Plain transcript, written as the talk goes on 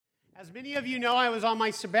As many of you know, I was on my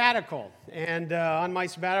sabbatical, and on my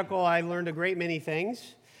sabbatical, I learned a great many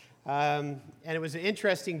things, and it was an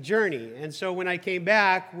interesting journey. And so when I came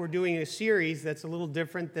back, we're doing a series that's a little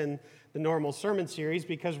different than the normal sermon series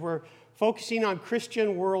because we're focusing on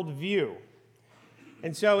Christian worldview.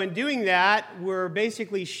 And so in doing that, we're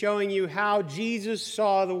basically showing you how Jesus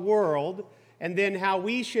saw the world, and then how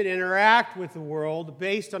we should interact with the world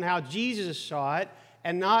based on how Jesus saw it,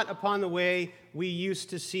 and not upon the way we used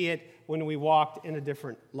to see it when we walked in a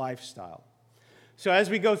different lifestyle. So as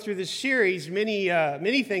we go through this series,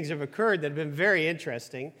 many things have occurred that have been very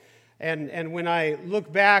interesting. And when I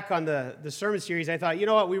look back on the sermon series, I thought, you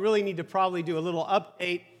know what, we really need to probably do a little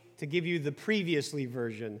update to give you the previously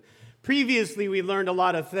version. Previously, we learned a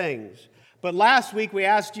lot of things. But last week, we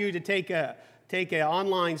asked you to take an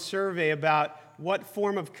online survey about what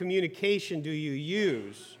form of communication do you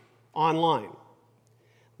use online.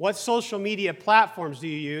 What social media platforms do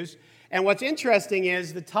you use? And what's interesting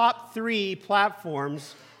is the top 3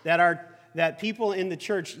 platforms that people in the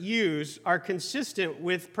church use are consistent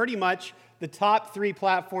with pretty much the top 3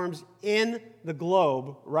 platforms in the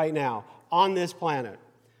globe right now on this planet.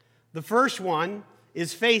 The first one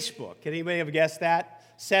is Facebook. Can anybody have guessed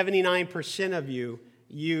that? 79% of you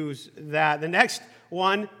use that. The next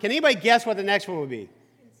one, can anybody guess what the next one would be?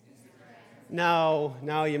 No,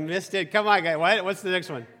 you missed it. Come on, guys. What's the next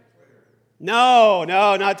one? No,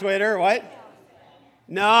 not Twitter. What?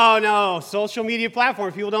 No. Social media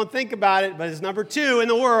platforms. People don't think about it, but it's number 2 in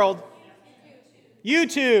the world.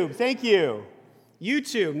 YouTube. Thank you.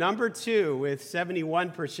 YouTube, number 2 with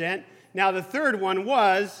 71%. Now, the third one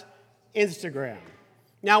was Instagram.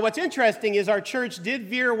 Now, what's interesting is our church did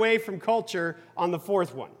veer away from culture on the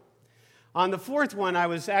fourth one. On the fourth one, I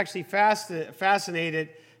was actually fascinated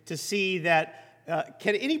to see that,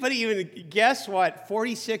 can anybody even guess what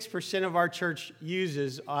 46% of our church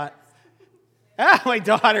uses? My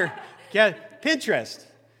daughter, Pinterest.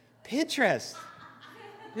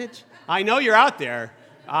 I know you're out there.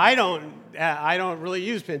 I don't really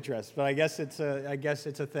use Pinterest, but I guess it's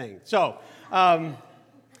a thing. So,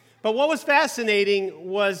 but what was fascinating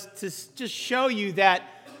was to just show you that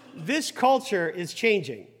this culture is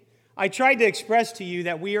changing. I tried to express to you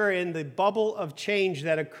that we are in the bubble of change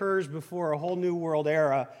that occurs before a whole new world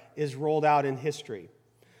era is rolled out in history.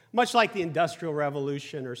 Much like the Industrial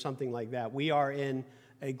Revolution or something like that, we are in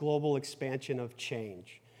a global expansion of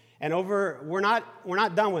change. And we're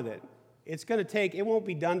not done with it. It won't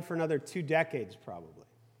be done for another 2 decades probably.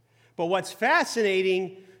 But what's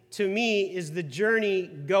fascinating to me is the journey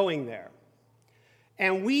going there.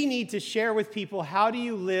 And we need to share with people, how do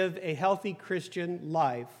you live a healthy Christian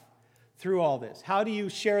life through all this? How do you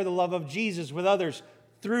share the love of Jesus with others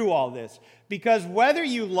through all this? Because whether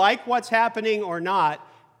you like what's happening or not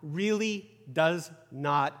really does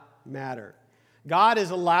not matter. God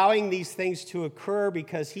is allowing these things to occur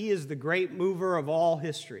because He is the great mover of all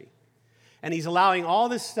history. And He's allowing all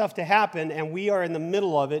this stuff to happen, and we are in the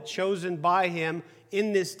middle of it, chosen by Him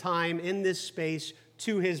in this time, in this space,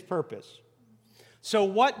 to His purpose. So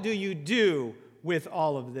what do you do with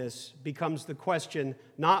all of this becomes the question,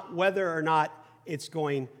 not whether or not it's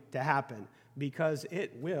going to happen, because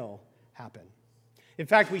it will happen. In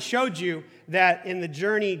fact, we showed you that in the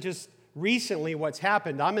journey just recently what's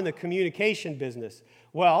happened. I'm in the communication business.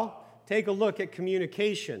 Well, take a look at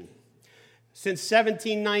communication. Since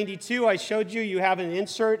 1792, I showed you have an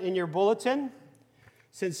insert in your bulletin.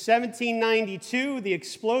 Since 1792, the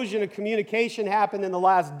explosion of communication happened in the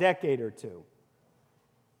last decade or 2.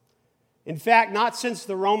 In fact, not since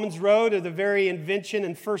the Romans Road or the very invention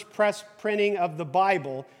and first press printing of the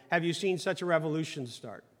Bible have you seen such a revolution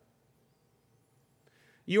start.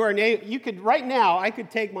 Right now, I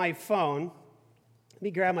could take my phone. Let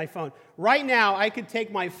me grab my phone. Right now, I could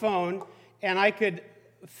take my phone and I could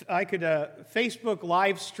Facebook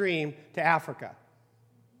live stream to Africa.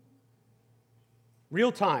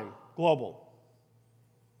 Real time, global.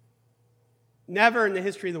 Never in the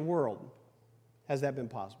history of the world has that been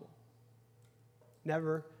possible.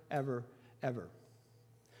 Never, ever, ever.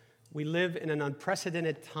 We live in an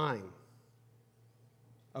unprecedented time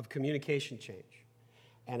of communication change,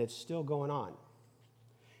 and it's still going on.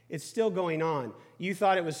 It's still going on. You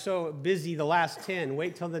thought it was so busy the last 10.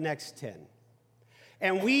 Wait till the next 10.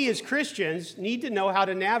 And we as Christians need to know how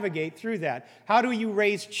to navigate through that. How do you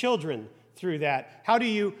raise children through that? How do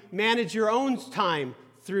you manage your own time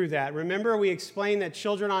through that? Remember, we explained that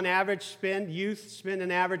children on average youth spend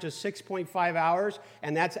an average of 6.5 hours,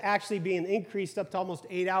 and that's actually being increased up to almost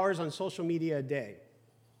 8 hours on social media a day.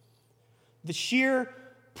 The sheer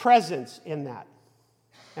presence in that,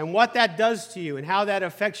 and what that does to you, and how that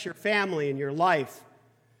affects your family and your life.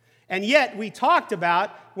 And yet, we talked about,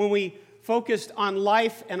 when we focused on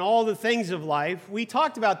life and all the things of life, we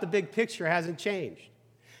talked about the big picture hasn't changed.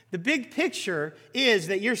 The big picture is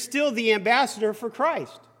that you're still the ambassador for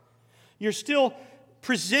Christ. You're still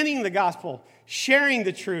presenting the gospel, sharing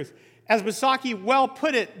the truth. As Masaki well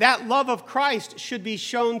put it, that love of Christ should be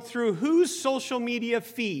shown through whose social media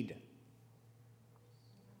feed?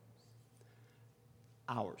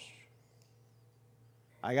 Ours.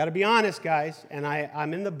 I got to be honest, guys, and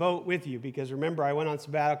I'm in the boat with you because remember, I went on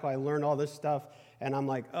sabbatical, I learned all this stuff, and I'm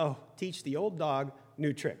like, oh, teach the old dog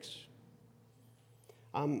new tricks.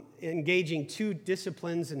 I'm engaging 2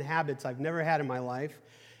 disciplines and habits I've never had in my life,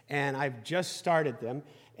 and I've just started them,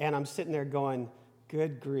 and I'm sitting there going,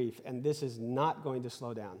 good grief, and this is not going to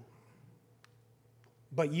slow down.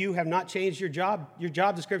 But you have not changed your job. Your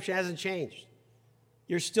job description hasn't changed.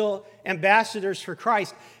 You're still ambassadors for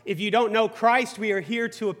Christ. If you don't know Christ, we are here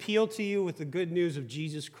to appeal to you with the good news of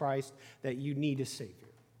Jesus Christ that you need a Savior.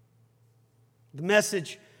 The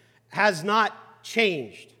message has not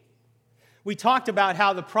changed. We talked about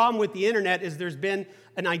how the problem with the internet is there's been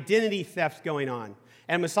an identity theft going on.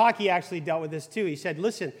 And Masaki actually dealt with this too. He said,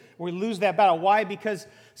 listen, we lose that battle. Why? Because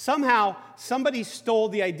somehow somebody stole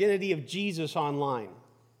the identity of Jesus online.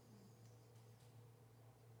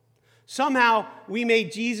 Somehow we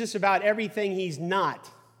made Jesus about everything he's not.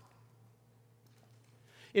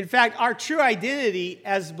 In fact, our true identity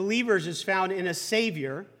as believers is found in a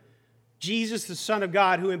Savior, Jesus, the Son of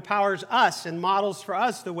God, who empowers us and models for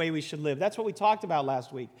us the way we should live. That's what we talked about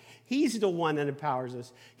last week. He's the one that empowers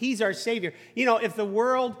us. He's our Savior. You know, if the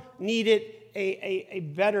world needed a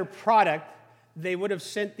better product, they would have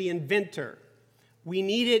sent the inventor. We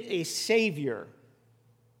needed a Savior.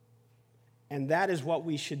 And that is what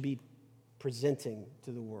we should be presenting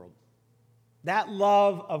to the world. That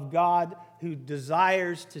love of God who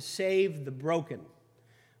desires to save the broken.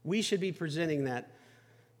 We should be presenting that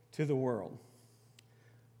to the world.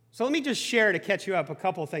 So let me just share to catch you up a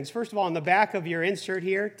couple of things. First of all, on the back of your insert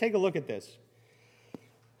here, take a look at this.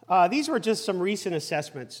 These were just some recent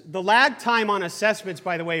assessments. The lag time on assessments,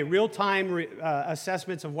 by the way, real-time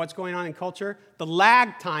assessments of what's going on in culture, the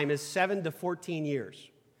lag time is 7 to 14 years.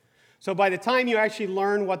 So by the time you actually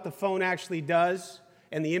learn what the phone actually does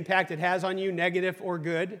and the impact it has on you, negative or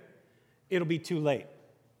good, it'll be too late.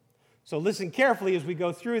 So listen carefully as we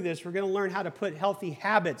go through this. We're going to learn how to put healthy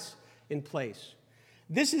habits in place.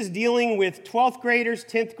 This is dealing with 12th graders,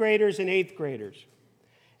 10th graders, and 8th graders.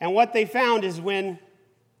 And what they found is when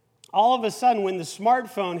all of a sudden, when the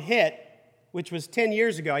smartphone hit, which was 10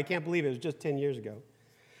 years ago, I can't believe it was just 10 years ago.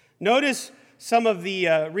 Notice some of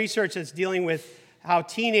the research that's dealing with how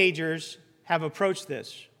teenagers have approached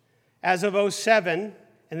this. As of 2007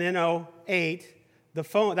 and then 2008, the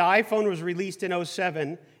iPhone was released in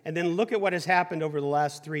 2007, and then look at what has happened over the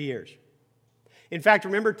last 3 years. In fact,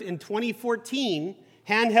 remember in 2014,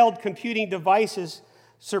 handheld computing devices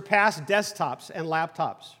surpassed desktops and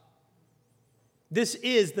laptops. This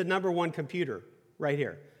is the number one computer right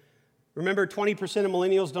here. Remember, 20% of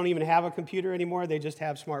millennials don't even have a computer anymore. They just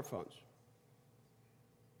have smartphones.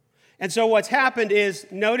 And so what's happened is,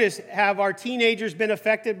 notice, have our teenagers been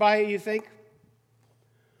affected by it, you think?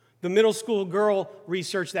 The middle school girl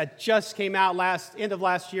research that just came out end of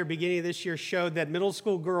last year, beginning of this year, showed that middle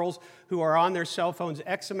school girls who are on their cell phones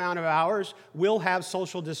X amount of hours will have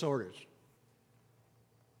social disorders.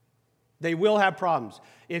 They will have problems.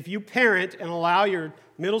 If you parent and allow your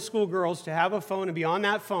middle school girls to have a phone and be on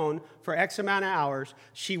that phone for X amount of hours,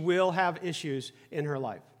 she will have issues in her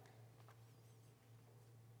life.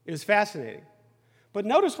 It was fascinating. But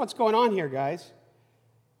notice what's going on here, guys.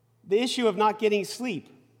 The issue of not getting sleep.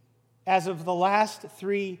 As of the last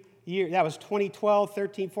 3 years, that was 2012,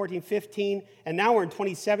 13, 14, 15, and now we're in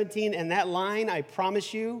 2017, and that line, I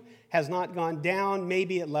promise you, has not gone down.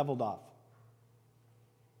 Maybe it leveled off.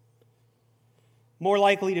 More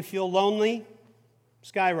likely to feel lonely,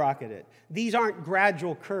 skyrocketed. These aren't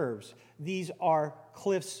gradual curves. These are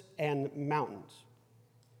cliffs and mountains.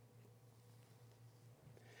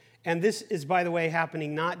 And this is, by the way,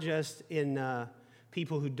 happening not just in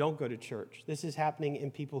people who don't go to church. This is happening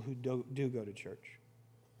in people who do go to church.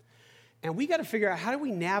 And we got to figure out, how do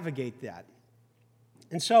we navigate that?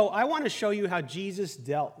 And so I want to show you how Jesus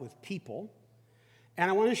dealt with people.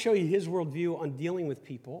 And I want to show you his worldview on dealing with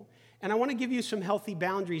people. And I want to give you some healthy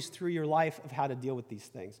boundaries through your life of how to deal with these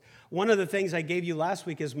things. One of the things I gave you last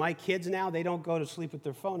week is my kids now, they don't go to sleep with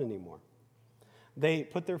their phone anymore. They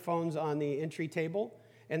put their phones on the entry table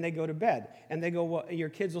and they go to bed. And they go, well, your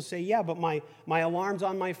kids will say, yeah, but my alarm's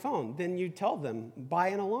on my phone. Then you tell them, buy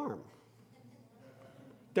an alarm.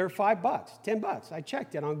 They're $5, $10. I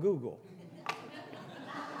checked it on Google.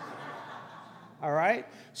 all right?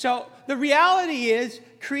 So the reality is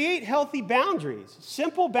create healthy boundaries,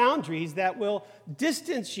 simple boundaries that will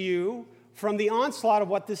distance you from the onslaught of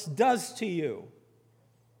what this does to you.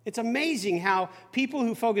 It's amazing how people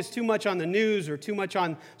who focus too much on the news or too much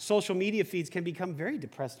on social media feeds can become very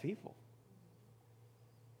depressed people.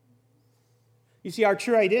 You see, our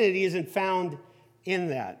true identity isn't found in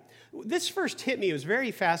that. This first hit me. It was very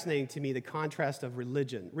fascinating to me, the contrast of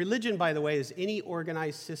religion. Religion, by the way, is any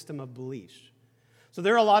organized system of beliefs. So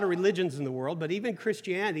there are a lot of religions in the world, but even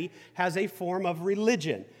Christianity has a form of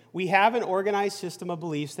religion. We have an organized system of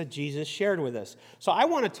beliefs that Jesus shared with us. So I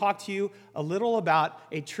want to talk to you a little about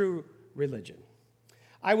a true religion.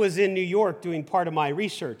 I was in New York doing part of my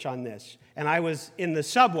research on this, and I was in the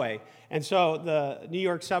subway. And so the New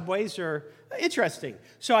York subways are interesting.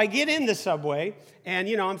 So I get in the subway, and,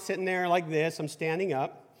 I'm sitting there like this. I'm standing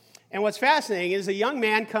up. And what's fascinating is a young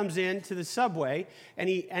man comes into the subway, and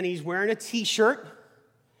he's wearing a T-shirt.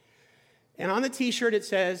 And on the T-shirt, it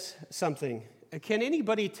says something. Can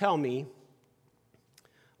anybody tell me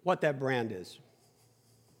what that brand is?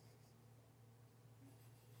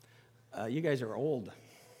 You guys are old.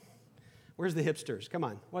 Where's the hipsters? Come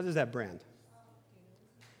on. What is that brand?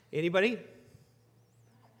 Anybody?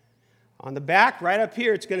 On the back, right up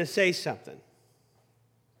here, it's going to say something.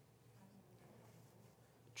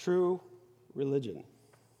 True religion.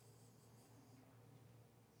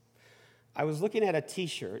 I was looking at a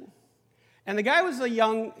T-shirt, and the guy was a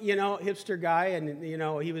young, hipster guy, and,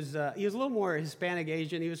 he was a little more Hispanic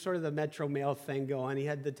Asian. He was sort of the Metro male thing going. He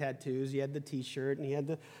had the tattoos, he had the T-shirt, and he had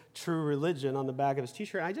the true religion on the back of his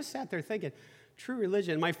T-shirt. I just sat there thinking, true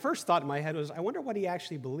religion. My first thought in my head was, I wonder what he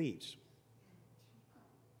actually believes.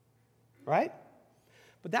 Right?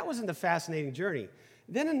 But that wasn't the fascinating journey.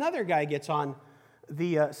 Then another guy gets on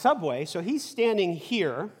the subway, so he's standing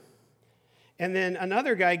here, and then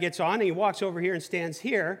another guy gets on, and he walks over here and stands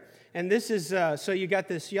here, and this is, so you got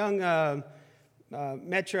this young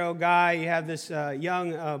Metro guy, you have this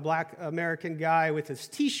young black American guy with his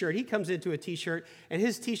T-shirt. He comes into a T-shirt, and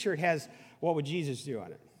his T-shirt has, "What would Jesus do?"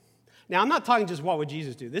 on it. Now, I'm not talking just what would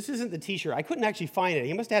Jesus do. This isn't the T-shirt. I couldn't actually find it.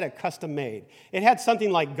 He must have had it custom made. It had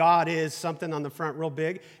something like God is something on the front real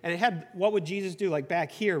big, and it had what would Jesus do like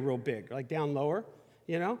back here real big, like down lower,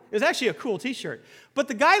 It was actually a cool T-shirt. But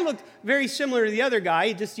the guy looked very similar to the other guy.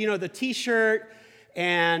 He just, the T-shirt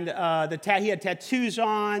and he had tattoos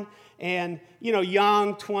on and,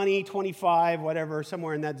 young, 20, 25, whatever,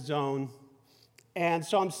 somewhere in that zone. And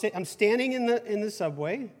so I'm standing in the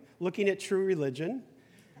subway looking at true religion.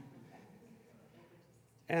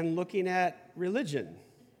 And looking at religion,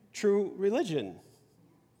 true religion.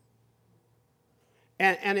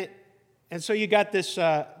 And so you got this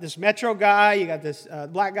Metro guy, you got this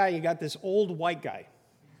black guy, you got this old white guy.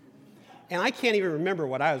 And I can't even remember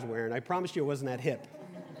what I was wearing. I promise you it wasn't that hip.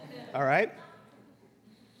 All right?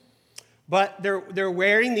 But they're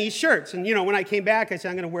wearing these shirts. And, when I came back, I said,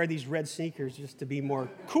 I'm going to wear these red sneakers just to be more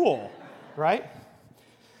cool, right?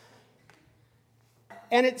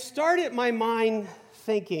 And it started my mind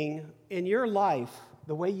thinking, in your life,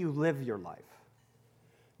 the way you live your life,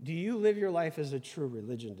 do you live your life as a true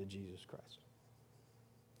religion to Jesus Christ?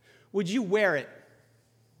 Would you wear it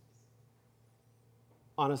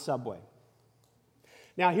on a subway?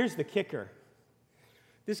 Now, here's the kicker.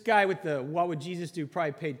 This guy with the "What would Jesus do?"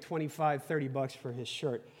 probably paid $25, $30 for his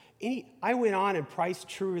shirt. I went on and priced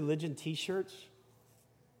true religion T-shirts.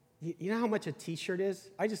 You know how much a T-shirt is?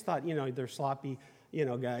 I just thought, they're sloppy,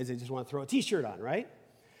 guys, they just want to throw a T-shirt on, right?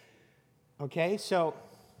 Okay, so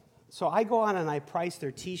I go on and I price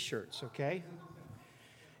their T-shirts, okay?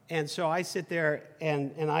 And so I sit there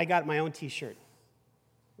and I got my own T-shirt.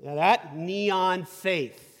 Now that, Neon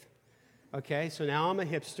Faith. Okay, so now I'm a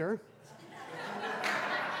hipster.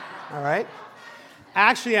 All right?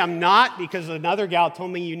 Actually, I'm not, because another gal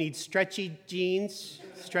told me you need stretchy jeans,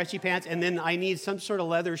 stretchy pants, and then I need some sort of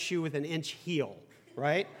leather shoe with an inch heel,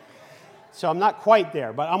 right? So I'm not quite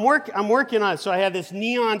there, but I'm working on it. So I have this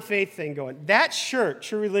Neon Faith thing going. That shirt,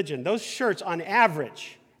 True Religion, those shirts on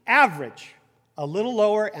average, a little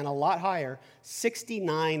lower and a lot higher,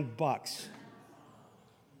 $69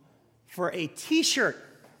 for a T-shirt.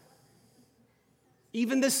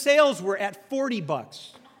 Even the sales were at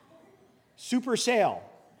 $40. Super sale,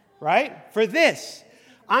 right? For this,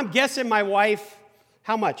 I'm guessing my wife,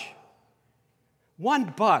 how much?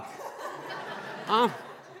 $1.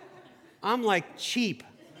 I'm like cheap.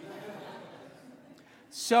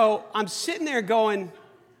 So I'm sitting there going,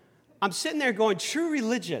 true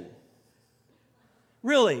religion.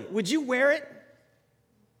 Really, would you wear it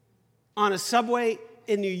on a subway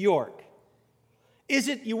in New York? Is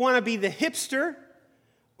it you want to be the hipster,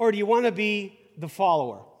 or do you want to be the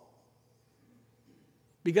follower.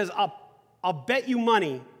 Because I'll bet you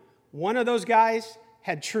money one of those guys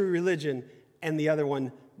had true religion and the other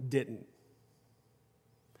one didn't.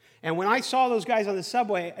 And when I saw those guys on the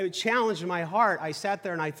subway, it challenged my heart. I sat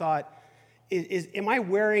there and I thought, am I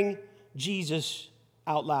wearing Jesus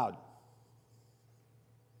out loud?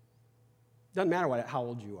 Doesn't matter how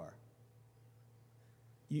old you are.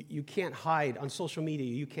 You can't hide, on social media,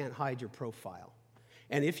 you can't hide your profile.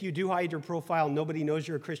 And if you do hide your profile, nobody knows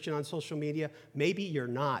you're a Christian on social media, maybe you're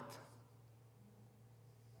not.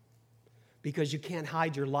 Because you can't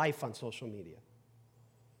hide your life on social media.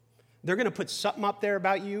 They're going to put something up there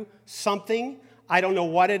about you, something, I don't know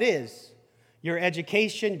what it is. Your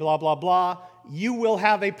education, blah, blah, blah. You will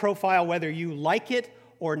have a profile whether you like it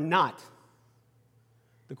or not.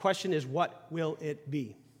 The question is, what will it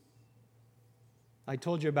be? I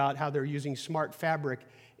told you about how they're using smart fabric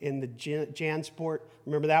in the JanSport.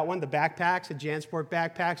 Remember that one? The backpacks, the JanSport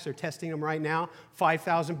backpacks. They're testing them right now.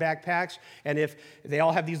 5,000 backpacks. And if they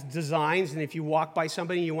all have these designs, and if you walk by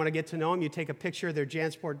somebody and you want to get to know them, you take a picture of their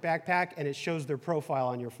JanSport backpack, and it shows their profile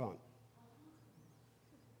on your phone.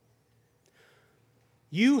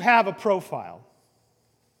 You have a profile.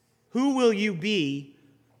 Who will you be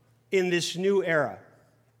in this new era?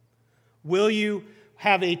 Will you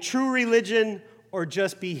have a true religion or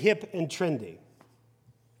just be hip and trendy?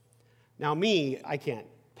 Now me, I can't,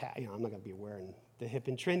 I'm not going to be wearing the hip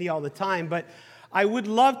and trendy all the time, but I would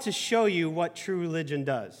love to show you what true religion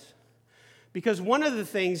does. Because one of the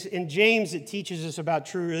things in James that teaches us about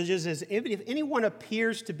true religion is if anyone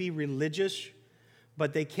appears to be religious,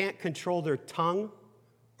 but they can't control their tongue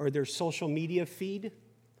or their social media feed,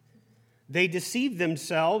 they deceive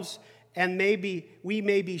themselves, and we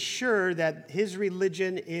may be sure that his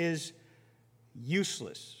religion is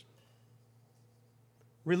useless.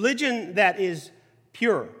 Religion that is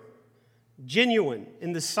pure, genuine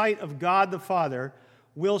in the sight of God the Father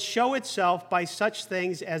will show itself by such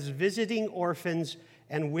things as visiting orphans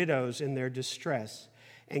and widows in their distress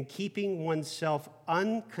and keeping oneself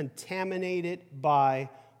uncontaminated by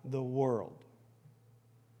the world.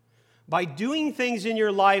 By doing things in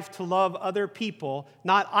your life to love other people,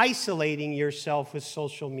 not isolating yourself with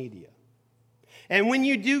social media. And when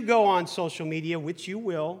you do go on social media, which you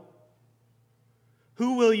will,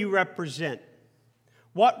 who will you represent?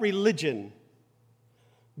 What religion?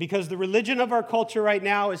 Because the religion of our culture right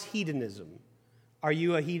now is hedonism. Are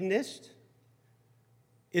you a hedonist?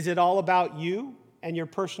 Is it all about you and your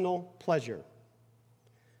personal pleasure?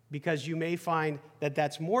 Because you may find that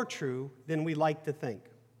that's more true than we like to think.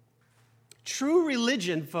 True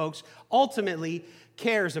religion, folks, ultimately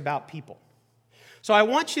cares about people. So I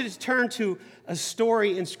want you to turn to a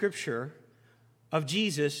story in Scripture of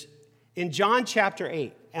Jesus in John chapter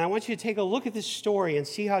 8. And I want you to take a look at this story and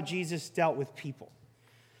see how Jesus dealt with people.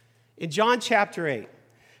 In John chapter 8,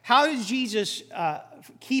 how did Jesus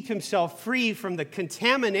keep himself free from the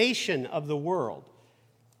contamination of the world?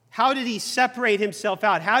 How did he separate himself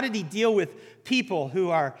out? How did he deal with people who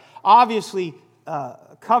are obviously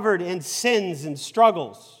covered in sins and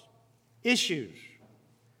struggles, issues?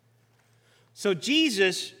 So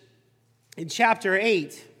Jesus, in chapter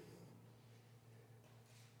 8,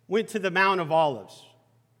 went to the Mount of Olives.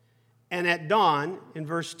 And at dawn, in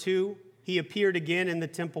verse 2, he appeared again in the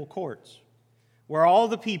temple courts, where all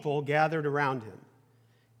the people gathered around him.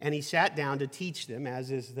 And he sat down to teach them,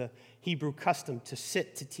 as is the Hebrew custom, to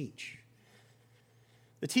sit to teach.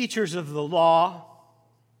 The teachers of the law,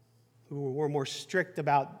 who were more strict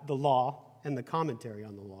about the law and the commentary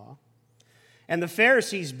on the law, and the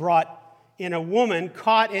Pharisees brought in a woman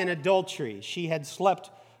caught in adultery. She had slept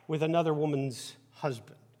with another woman's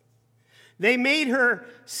husband. They made her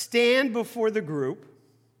stand before the group,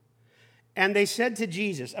 and they said to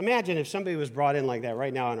Jesus, imagine if somebody was brought in like that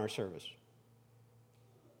right now in our service.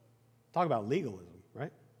 Talk about legalism,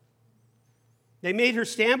 right? They made her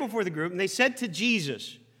stand before the group, and they said to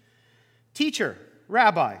Jesus, Teacher,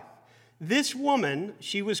 Rabbi, this woman,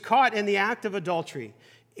 she was caught in the act of adultery.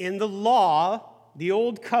 In the law, the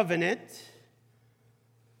old covenant,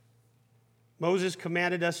 Moses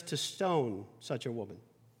commanded us to stone such a woman.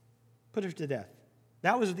 Put her to death.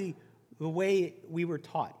 That was the way we were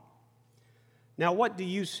taught. Now, what do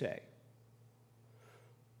you say?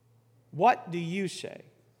 What do you say?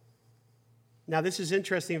 Now, this is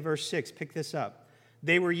interesting in verse 6. Pick this up.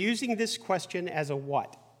 They were using this question as a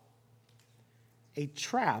what? A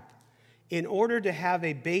trap in order to have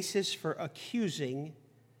a basis for accusing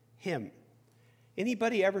him.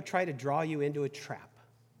 Anybody ever try to draw you into a trap?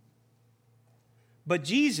 But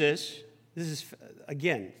Jesus, this is,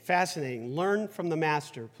 again, fascinating. Learn from the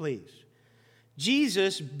master, please.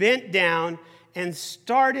 Jesus bent down and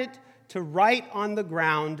started to write on the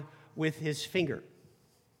ground with his finger,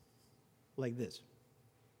 like this.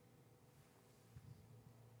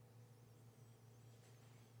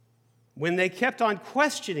 When they kept on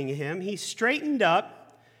questioning him, he straightened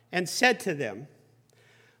up and said to them,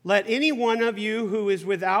 "Let any one of you who is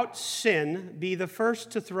without sin be the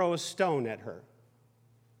first to throw a stone at her."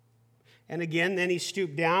 And again, then he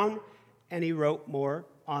stooped down and he wrote more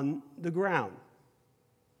on the ground.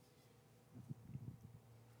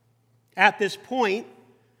 At this point,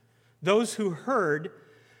 those who heard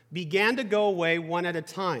began to go away one at a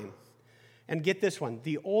time. And get this one,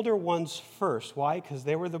 the older ones first. Why? Because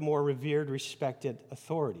they were the more revered, respected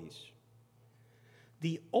authorities.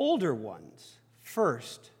 The older ones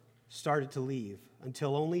first started to leave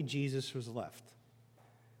until only Jesus was left,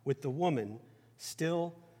 with the woman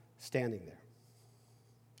still standing there.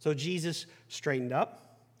 So Jesus straightened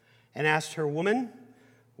up and asked her, "Woman,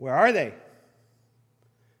 where are they?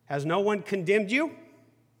 Has no one condemned you?"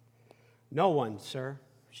 "No one, sir,"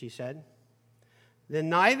 she said. "Then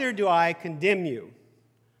neither do I condemn you,"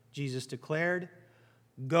 Jesus declared.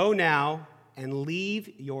 "Go now and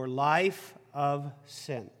leave your life of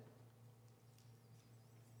sin."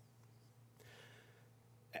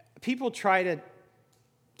 People try to,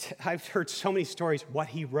 I've heard so many stories, what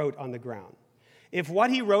he wrote on the ground. If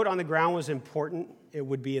what he wrote on the ground was important, it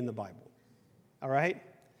would be in the Bible. All right?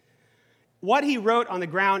 What he wrote on the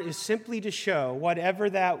ground is simply to show, whatever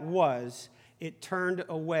that was, it turned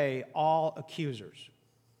away all accusers.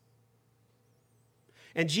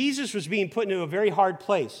 And Jesus was being put into a very hard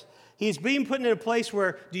place. He's being put in a place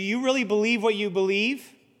where, do you really believe what you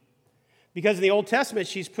believe? Because in the Old Testament,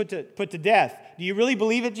 she's put to death. Do you really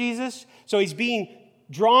believe it, Jesus? So he's being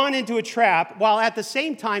drawn into a trap, while at the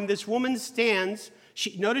same time, this woman stands.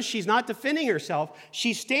 Notice she's not defending herself.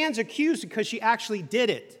 She stands accused because she actually did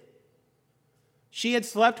it. She had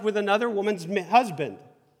slept with another woman's husband.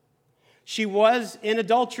 She was in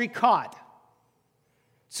adultery caught.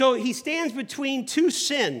 So he stands between two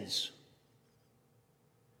sins,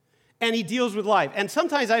 and he deals with life. And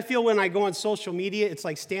sometimes I feel when I go on social media, it's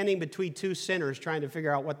like standing between two sinners trying to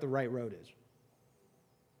figure out what the right road is.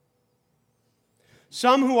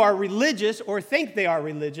 Some who are religious or think they are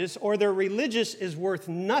religious, or their religious is worth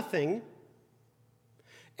nothing,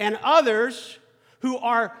 and others who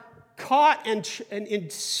are caught in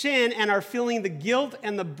sin and are feeling the guilt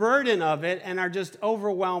and the burden of it and are just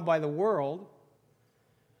overwhelmed by the world.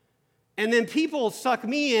 And then people suck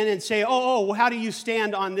me in and say, well, how do you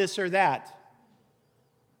stand on this or that?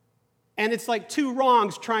 And it's like two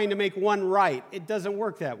wrongs trying to make one right. It doesn't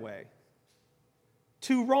work that way.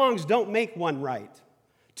 Two wrongs don't make one right.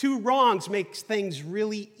 Two wrongs makes things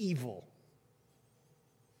really evil.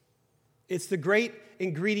 It's the great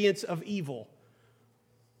ingredients of evil.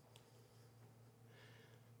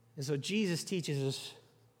 And so Jesus teaches us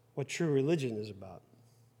what true religion is about.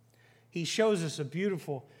 He shows us a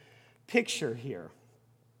beautiful picture here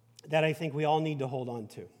that I think we all need to hold on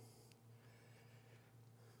to.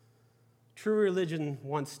 True religion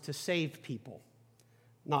wants to save people,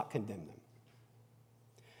 not condemn them.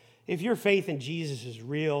 If your faith in Jesus is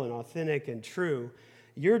real and authentic and true,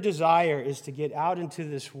 your desire is to get out into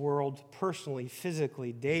this world personally,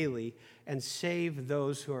 physically, daily, and save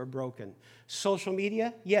those who are broken. Social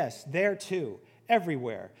media? Yes, there too,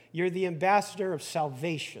 everywhere. You're the ambassador of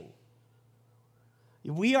salvation.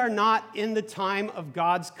 We are not in the time of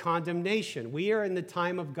God's condemnation. We are in the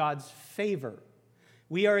time of God's favor.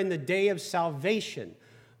 We are in the day of salvation.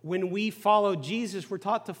 When we follow Jesus, we're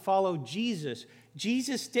taught to follow Jesus.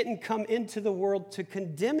 Jesus didn't come into the world to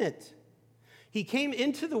condemn it. He came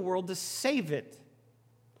into the world to save it.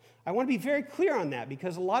 I want to be very clear on that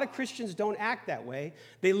because a lot of Christians don't act that way.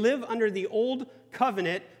 They live under the old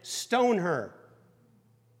covenant, stone her.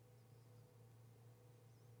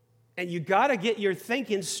 And you got to get your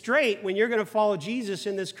thinking straight when you're going to follow Jesus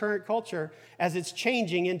in this current culture as it's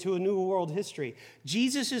changing into a new world history.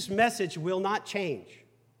 Jesus' message will not change.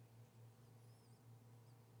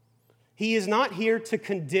 He is not here to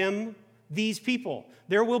condemn these people.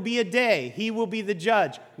 There will be a day. He will be the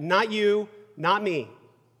judge. Not you, not me.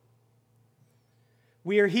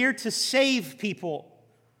 We are here to save people.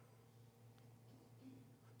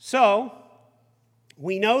 So,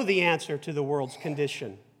 we know the answer to the world's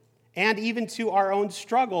condition, and even to our own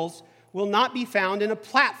struggles, will not be found in a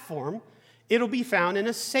platform. It'll be found in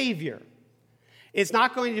a Savior. It's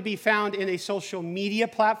not going to be found in a social media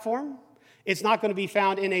platform. It's not going to be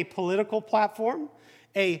found in a political platform,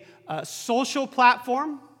 a social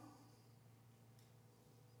platform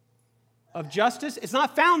of justice. It's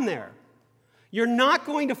not found there. You're not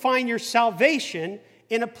going to find your salvation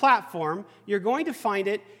in a platform, you're going to find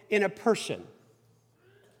it in a person.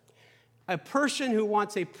 A person who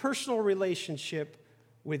wants a personal relationship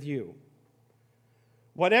with you.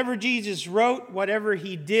 Whatever Jesus wrote, whatever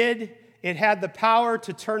he did, it had the power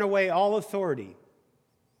to turn away all authority.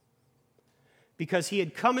 Because he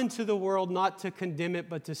had come into the world not to condemn it,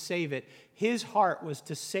 but to save it. His heart was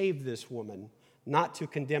to save this woman, not to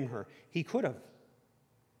condemn her. He could have.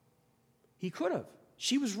 He could have.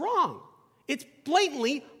 She was wrong. It's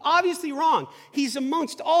blatantly, obviously wrong. He's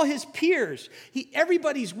amongst all his peers.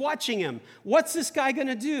 Everybody's watching him. What's this guy going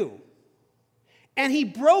to do? And he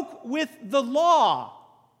broke with the law.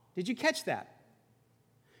 Did you catch that?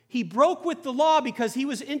 He broke with the law because he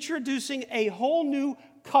was introducing a whole new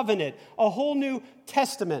covenant, a whole new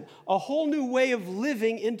testament, a whole new way of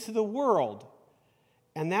living into the world.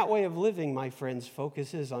 And that way of living, my friends,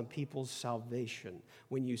 focuses on people's salvation.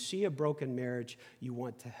 When you see a broken marriage, you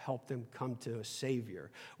want to help them come to a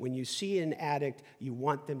Savior. When you see an addict, you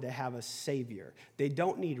want them to have a Savior. They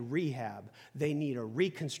don't need rehab. They need a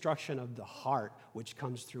reconstruction of the heart, which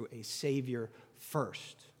comes through a Savior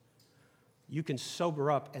first. You can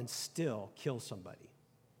sober up and still kill somebody.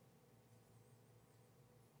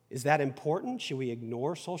 Is that important? Should we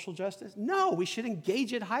ignore social justice? No, we should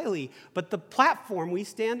engage it highly. But the platform we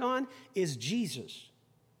stand on is Jesus.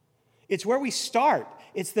 It's where we start.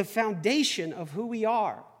 It's the foundation of who we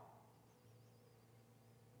are.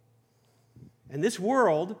 And this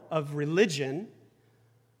world of religion,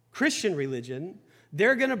 Christian religion,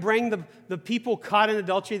 they're going to bring the people caught in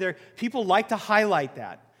adultery. People like to highlight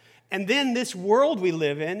that. And then this world we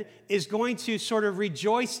live in is going to sort of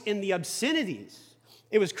rejoice in the obscenities.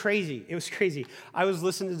 It was crazy. It was crazy. I was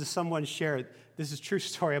listening to someone share, this is a true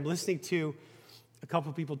story. I'm listening to a couple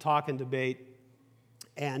of people talk and debate,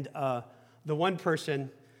 and the one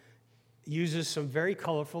person uses some very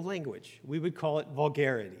colorful language. We would call it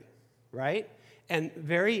vulgarity, right? And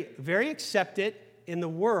very, very accepted in the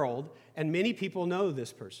world, and many people know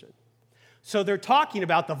this person. So they're talking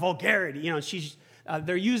about the vulgarity.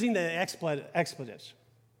 They're using the expletives.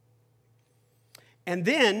 And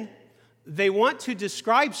then they want to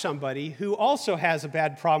describe somebody who also has a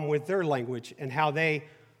bad problem with their language and how they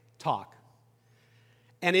talk.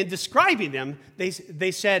 And in describing them,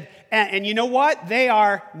 they said, and you know what? They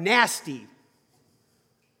are nasty.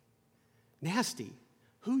 Nasty.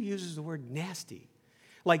 Who uses the word nasty?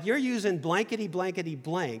 Like you're using blankety, blankety,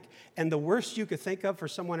 blank, and the worst you could think of for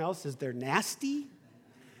someone else is they're nasty?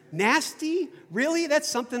 Nasty? Really? That's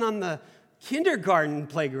something on the kindergarten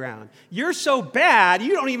playground. You're so bad,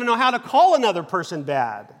 you don't even know how to call another person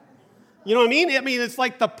bad. You know what I mean? It's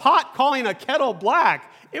like the pot calling a kettle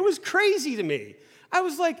black. It was crazy to me. I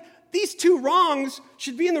was like, these two wrongs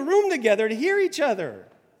should be in the room together to hear each other.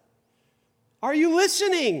 Are you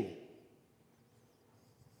listening?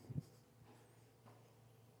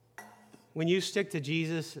 When you stick to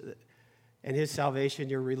Jesus and his salvation,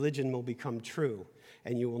 your religion will become true.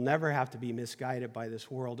 And you will never have to be misguided by this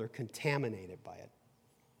world or contaminated by it.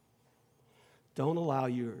 Don't allow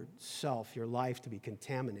yourself, your life, to be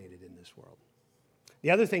contaminated in this world. The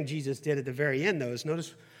other thing Jesus did at the very end, though, is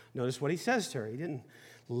notice what he says to her. He didn't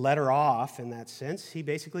let her off in that sense. He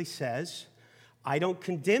basically says, I don't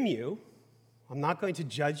condemn you. I'm not going to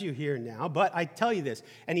judge you here now, but I tell you this.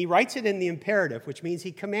 And he writes it in the imperative, which means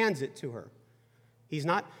he commands it to her. He's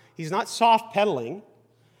not soft pedaling.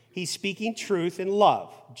 He's speaking truth in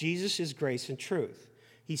love. Jesus is grace and truth.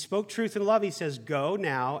 He spoke truth in love. He says, go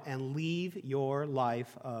now and leave your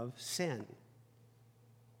life of sin.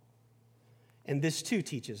 And this too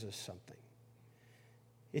teaches us something.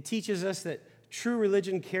 It teaches us that true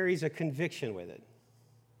religion carries a conviction with it.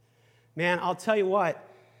 Man, I'll tell you what,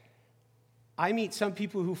 I meet some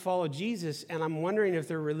people who follow Jesus, and I'm wondering if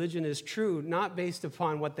their religion is true, not based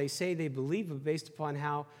upon what they say they believe, but based upon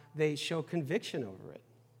how they show conviction over it.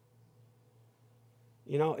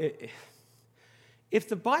 If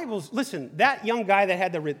the Bible's, listen, that young guy that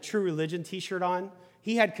had the True Religion t-shirt on,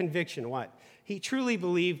 he had conviction. What? He truly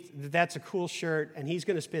believed that that's a cool shirt, and he's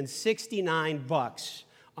going to spend $69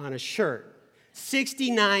 on a shirt.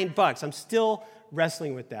 $69. I'm still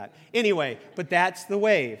wrestling with that. Anyway, but that's the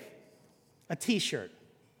wave. A t-shirt.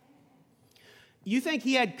 You think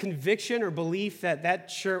he had conviction or belief that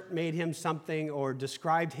that shirt made him something or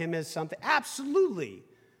described him as something? Absolutely.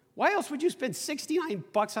 Why else would you spend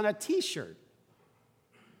 $69 on a t-shirt?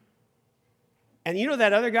 And you know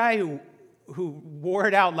that other guy who wore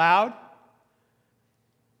it out loud?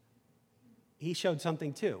 He showed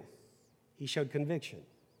something too. He showed conviction.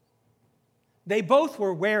 They both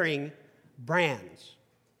were wearing brands.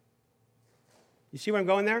 You see where I'm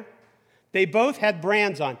going there? They both had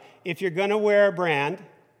brands on. If you're going to wear a brand,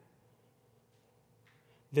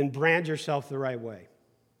 then brand yourself the right way.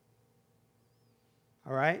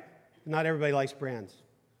 All right? Not everybody likes brands.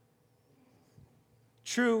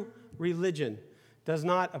 True religion does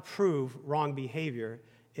not approve wrong behavior.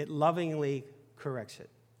 It lovingly corrects it.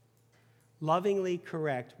 Lovingly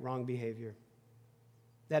correct wrong behavior.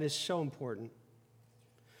 That is so important.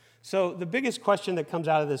 So the biggest question that comes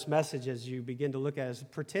out of this message as you begin to look at it is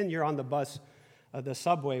pretend you're on the bus, the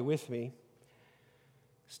subway with me,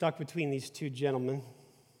 stuck between these two gentlemen,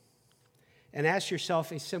 and ask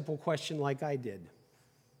yourself a simple question like I did.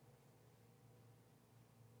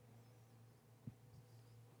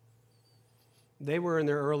 They were in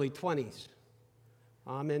their early 20s.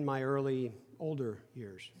 I'm in my early, older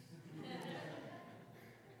years.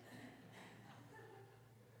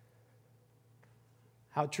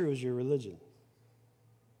 How true is your religion?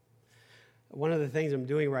 One of the things I'm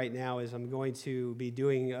doing right now is I'm going to be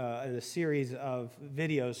doing a series of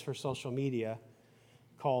videos for social media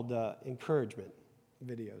called encouragement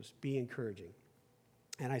videos, Be Encouraging.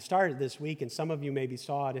 And I started this week, and some of you maybe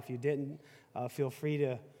saw it. If you didn't, feel free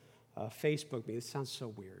to Facebook me. This sounds so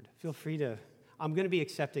weird. Feel free to, I'm going to be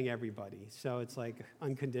accepting everybody. So it's like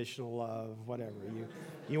unconditional love, whatever.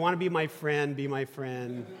 You want to be my friend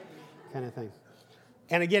kind of thing.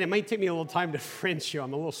 And again, it might take me a little time to French you.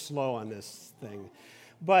 I'm a little slow on this thing.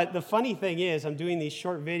 But the funny thing is, I'm doing these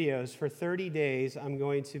short videos. For 30 days, I'm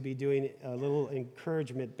going to be doing a little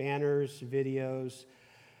encouragement banners, videos,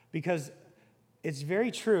 because it's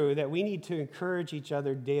very true that we need to encourage each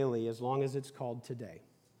other daily as long as it's called today.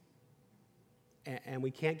 And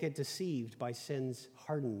we can't get deceived by sin's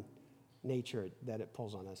hardened nature that it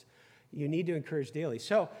pulls on us. You need to encourage daily.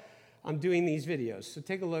 So I'm doing these videos. So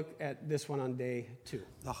take a look at this one on day 2.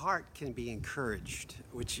 The heart can be encouraged,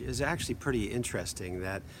 which is actually pretty interesting,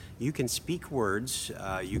 that you can speak words,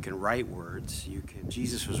 you can write words,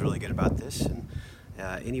 Jesus was really good about this, and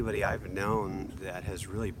anybody I've known that has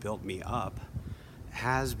really built me up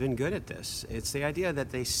has been good at this. It's the idea that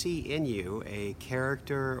they see in you a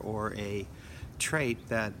character or a trait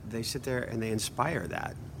that they sit there and they inspire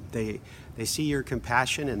that. They see your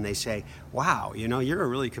compassion and they say, wow, you're a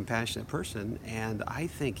really compassionate person, and I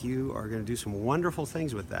think you are going to do some wonderful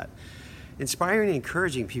things with that. Inspiring and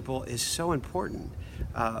encouraging people is so important.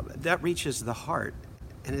 That reaches the heart,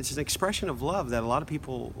 and it's an expression of love that a lot of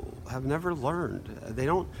people have never learned. They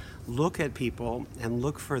don't look at people and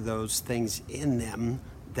look for those things in them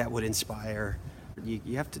that would inspire.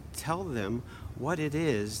 You have to tell them what it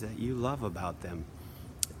is that you love about them,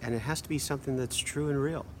 and it has to be something that's true and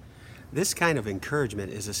real. This kind of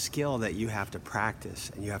encouragement is a skill that you have to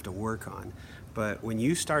practice and you have to work on. But when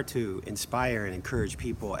you start to inspire and encourage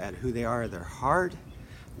people at who they are at their heart,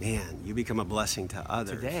 man, you become a blessing to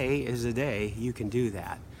others. Today is a day you can do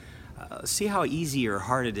that. See how easy or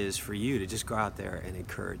hard it is for you to just go out there and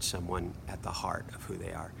encourage someone at the heart of who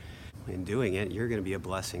they are. In doing it, you're going to be a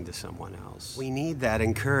blessing to someone else. We need that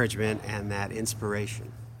encouragement and that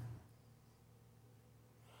inspiration.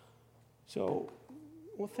 So,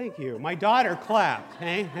 well, thank you. My daughter clapped.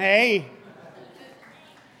 Hey.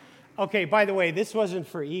 Okay, by the way, this wasn't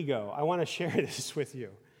for ego. I want to share this with you.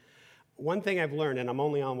 One thing I've learned, and I'm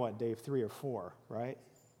only on, day 3 or 4, right?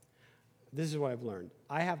 This is what I've learned.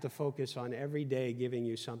 I have to focus on every day giving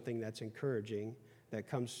you something that's encouraging, that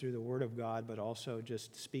comes through the Word of God, but also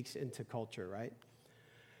just speaks into culture, right?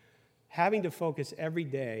 Having to focus every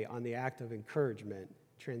day on the act of encouragement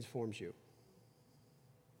transforms you.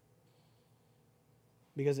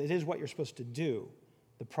 Because it is what you're supposed to do.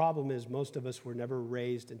 The problem is most of us were never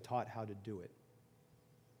raised and taught how to do it.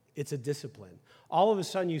 It's a discipline. All of a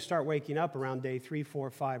sudden you start waking up around day 3, 4,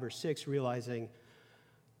 5, or 6 realizing,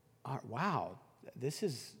 wow, this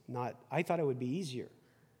is not, I thought it would be easier,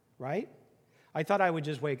 right? I thought I would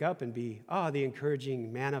just wake up and be, the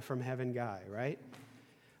encouraging manna from heaven guy, right?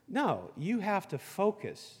 No, you have to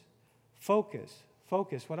focus.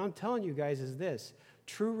 What I'm telling you guys is this.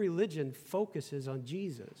 True religion focuses on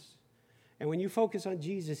Jesus. And when you focus on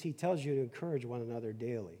Jesus, he tells you to encourage one another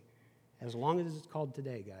daily, as long as it's called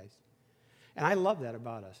today, guys. And I love that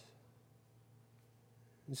about us.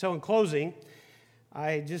 And so in closing,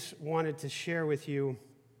 I just wanted to share with you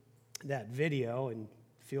that video, and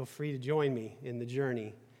feel free to join me in the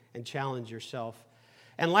journey and challenge yourself.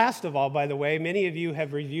 And last of all, by the way, many of you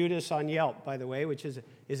have reviewed us on Yelp, by the way, which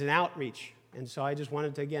is an outreach. And so I just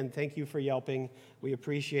wanted to, again, thank you for Yelping. We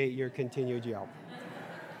appreciate your continued Yelp.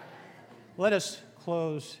 Let us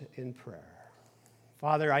close in prayer.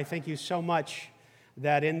 Father, I thank you so much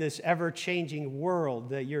that in this ever-changing world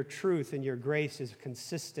that your truth and your grace is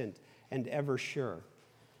consistent and ever sure.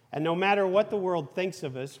 And no matter what the world thinks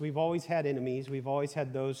of us, we've always had enemies. We've always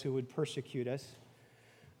had those who would persecute us.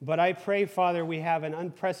 But I pray, Father, we have an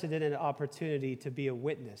unprecedented opportunity to be a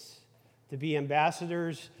witness, to be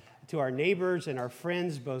ambassadors to our neighbors and our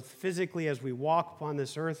friends, both physically as we walk upon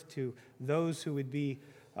this earth, to those who would be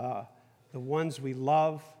the ones we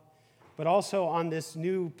love, but also on this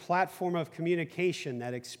new platform of communication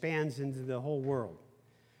that expands into the whole world.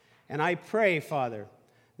 And I pray, Father,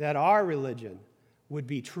 that our religion would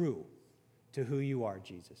be true to who you are,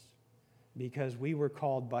 Jesus, because we were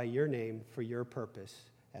called by your name for your purpose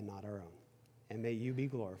and not our own. And may you be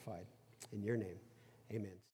glorified. In your name, amen.